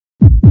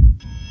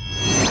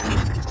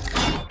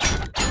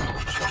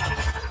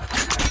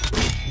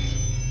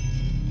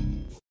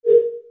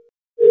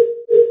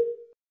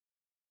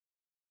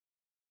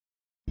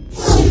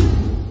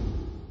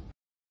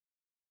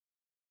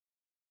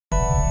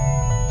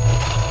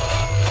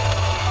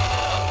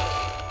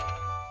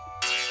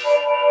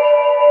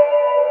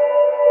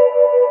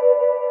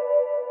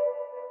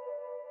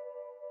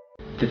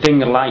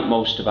thing I like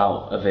most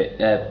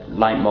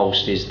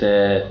is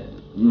the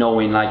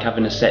knowing, like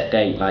having a set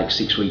date, like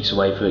 6 weeks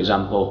away, for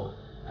example,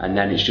 and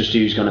then it's just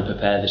who's going to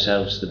prepare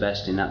themselves the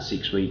best in that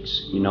 6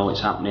 weeks. You know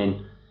it's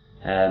happening.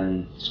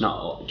 It's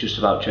not just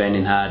about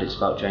training hard; it's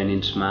about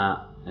training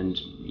smart, and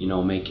you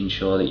know making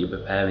sure that you're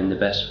preparing the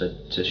best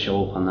to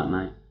show up on that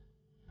night.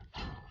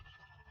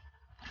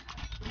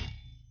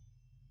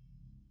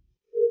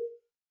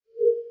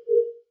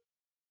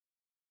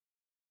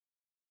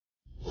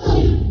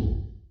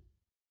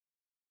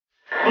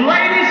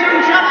 Ladies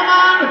and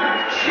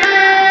gentlemen,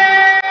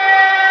 Shay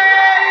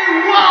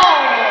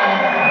Walsh!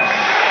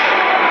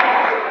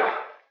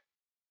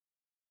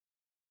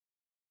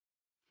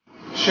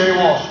 Shay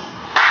Walsh.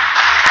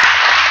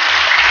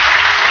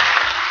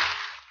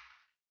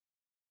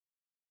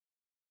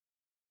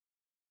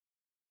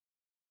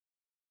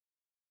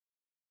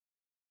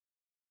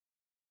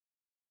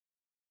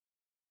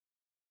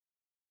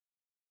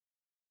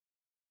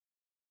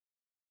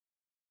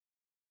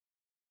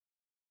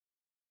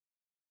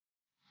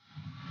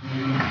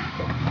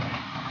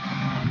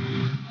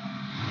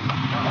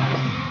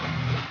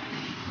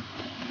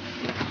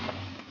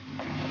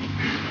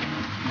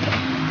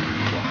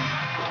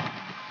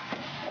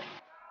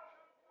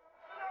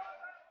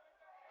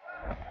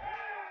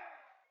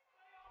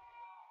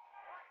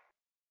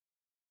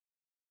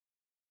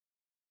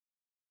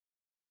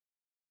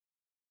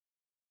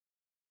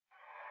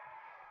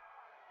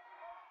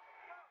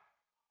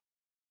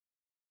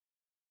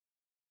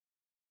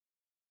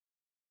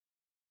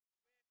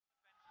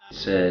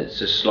 It's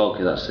a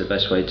slog, that's the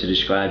best way to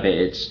describe it.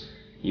 It's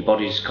your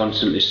body's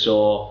constantly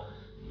sore,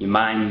 your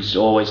mind's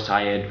always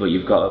tired, but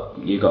you've got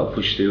to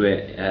push through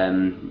it.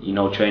 You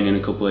know, training a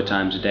couple of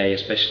times a day,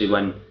 especially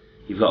when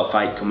you've got a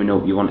fight coming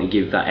up, you want to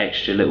give that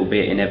extra little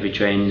bit in every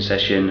training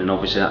session, and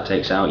obviously that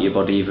takes out your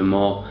body even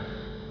more.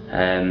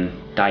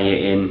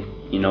 Dieting,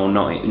 you know,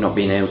 not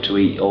being able to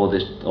eat all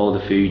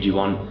the food you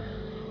want.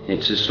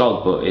 It's a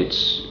slog, but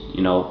it's,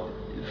 you know,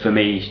 for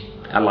me,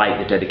 I like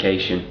the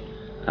dedication.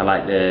 I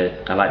like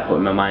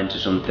putting my mind to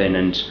something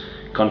and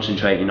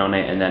concentrating on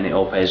it, and then it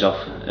all pays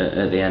off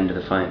at the end of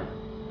the fight.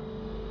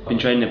 I've been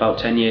training about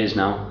 10 years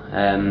now.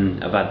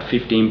 I've had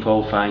 15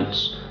 pro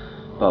fights,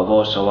 but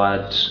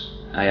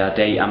I had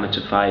 8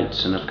 amateur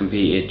fights, and I've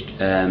competed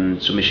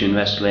submission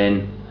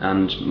wrestling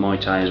and Muay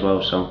Thai as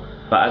well. So,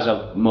 but as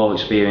I've more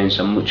experience,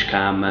 I'm much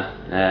calmer,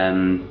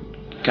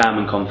 calm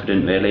and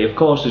confident really. Of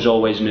course, there's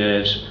always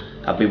nerves.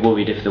 I'd be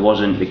worried if there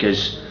wasn't,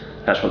 because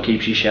that's what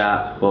keeps you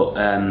sharp, but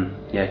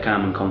yeah,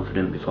 calm and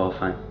confident before a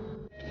fight.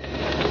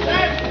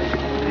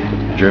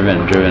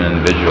 Driven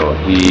individual.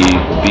 He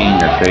will be in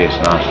your face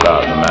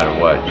non-stop, no matter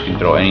what. You can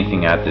throw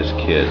anything at this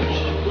kid.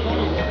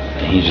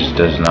 He just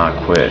does not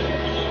quit.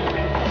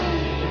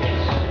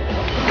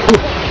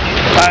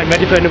 Alright,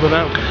 ready for another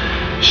round.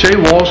 Shay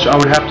Walsh, I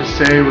would have to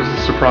say, was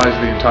the surprise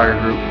of the entire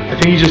group. I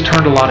think he just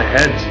turned a lot of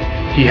heads.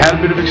 He had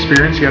a bit of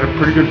experience, he had a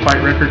pretty good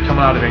fight record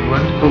coming out of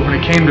England, but when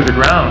it came to the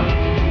ground,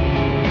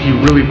 he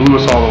really blew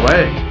us all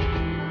away.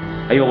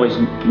 I always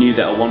knew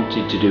that I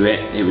wanted to do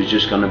it. It was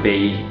just going to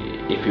be,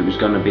 if it was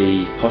going to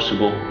be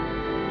possible.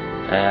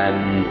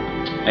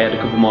 I had a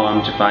couple more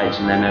amateur fights,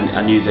 and then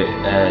I knew that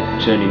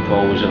turning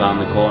pro was around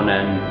the corner,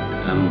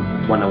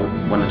 and when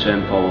I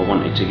turned pro, I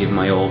wanted to give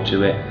my all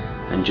to it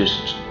and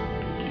just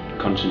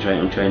concentrate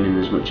on training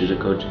as much as I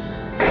could.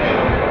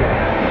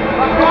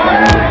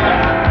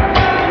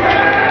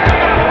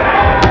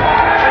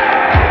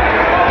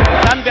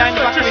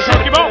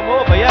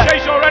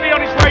 Shay's already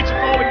on his way to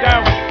falling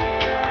down.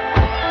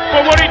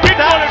 But what he did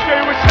want to do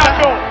was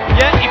stand up.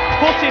 Yeah, he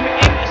put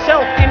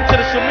himself into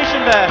the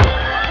submission there.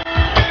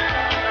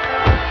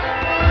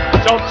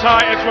 It's on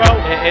tight as well.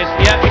 It is,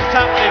 yeah, he's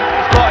tapped him,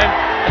 he's got him.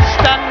 A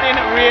standing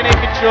rear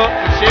naked choke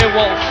from Shay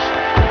Walsh.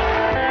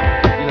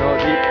 You know,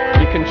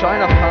 you can try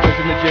and have partners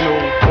in the gym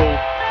who'll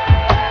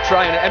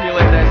try and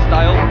emulate their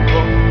style,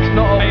 but it's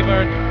not all.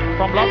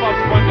 From Lovov's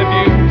point of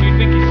view, do you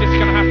think he's just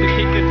going to have to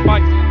keep this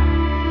fight?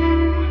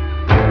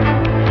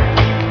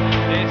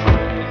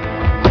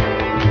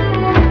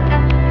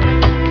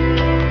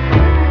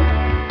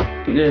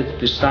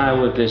 The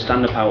style of the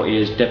stand-up out here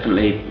has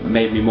definitely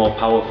made me more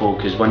powerful,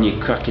 because when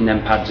you're cracking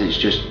them pads, it's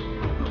just,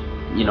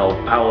 you know,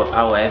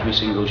 power every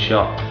single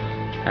shot.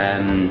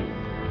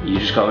 You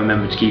just got to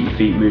remember to keep your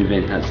feet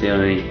moving. That's the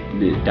only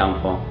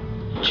downfall.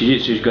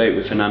 Jiu-jitsu is great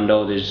with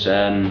Fernando. There's,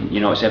 you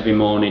know, it's every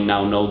morning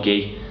now, no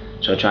gi,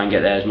 so I try and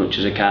get there as much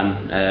as I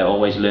can.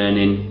 Always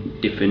learning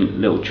different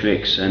little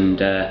tricks, and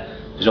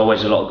there's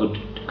always a lot of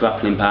good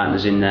grappling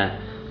partners in there,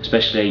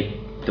 especially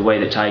the way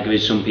that Tiger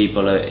is. Some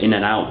people are in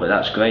and out, but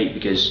that's great,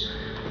 because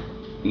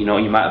you know,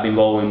 you might have been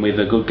rolling with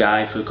a good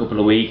guy for a couple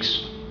of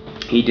weeks,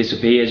 he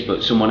disappears,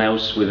 but someone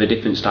else with a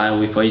different style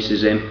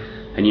replaces him,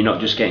 and you're not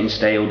just getting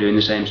stale doing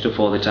the same stuff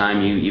all the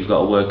time. You've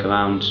got to work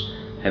around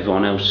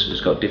everyone else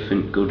has got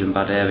different good and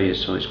bad areas,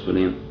 so it's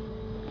brilliant.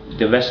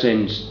 The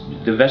wrestling's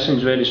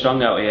really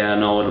strong out here. I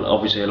know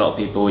obviously a lot of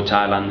people with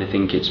Thailand, they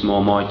think it's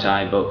more Muay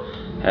Thai, but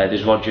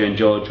There's Roger and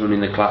George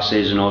running the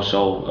classes, and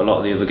also a lot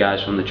of the other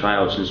guys from the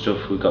tryouts and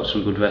stuff. We've got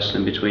some good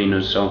wrestling between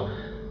us, so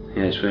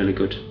yeah, it's really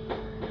good.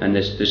 And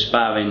the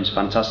sparring's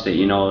fantastic,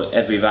 you know,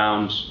 every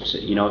round,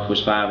 you know, if we're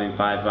sparring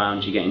 5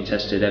 rounds, you're getting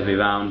tested every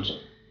round.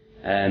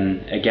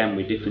 Again,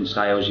 with different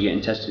styles, you're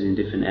getting tested in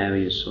different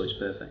areas, so it's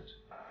perfect.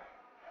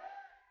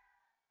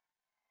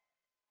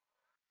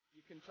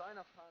 You can try and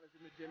have partners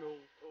in the gym who'll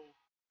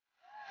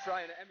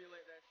try and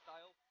emulate their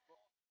style.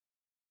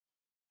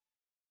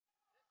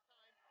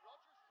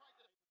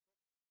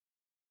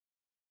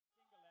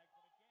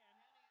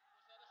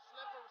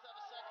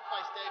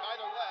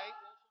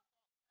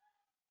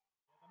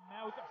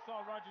 Mouth of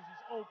Saul Rogers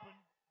is open.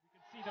 You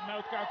can see the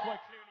mouth guard quite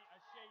clearly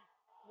as Shay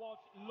Walsh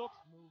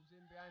moves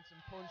in behind some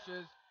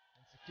punches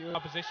and secures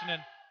positioning.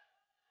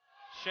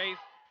 Shay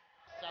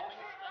Sapping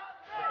his strength,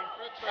 looking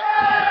for a threat.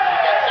 He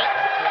gets it.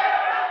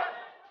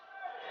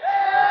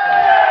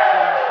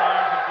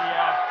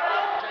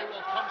 Shay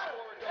Walsh comes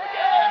forward though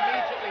again and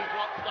immediately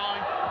drops down.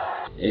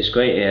 It's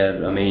great here.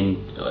 I mean,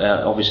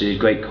 obviously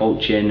there's great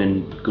coaching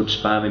and good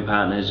sparring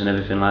partners and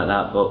everything like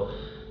that, but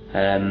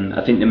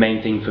I think the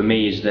main thing for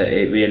me is that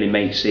it really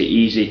makes it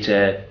easy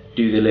to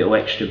do the little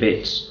extra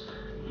bits.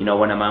 You know,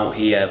 when I'm out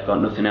here, I've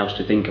got nothing else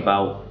to think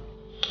about.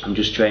 I'm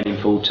just training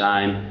full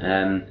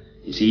time.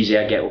 It's easy.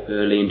 I get up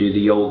early and do the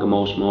yoga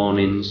most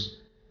mornings.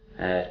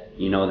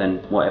 You know, then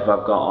whatever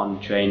I've got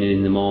on training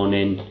in the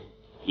morning,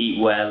 eat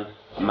well,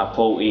 my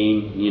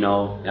protein. You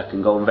know, I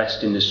can go and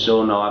rest in the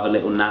sun or have a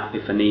little nap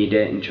if I need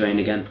it and train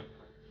again.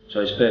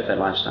 So it's a perfect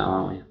lifestyle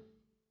out here.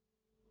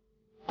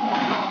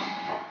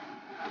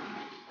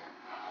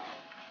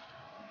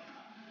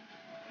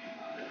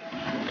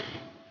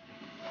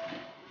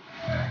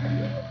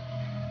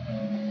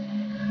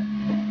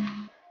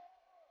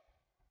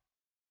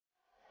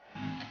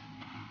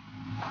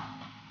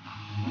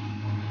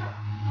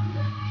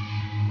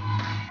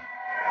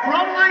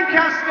 From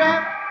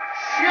Lancaster,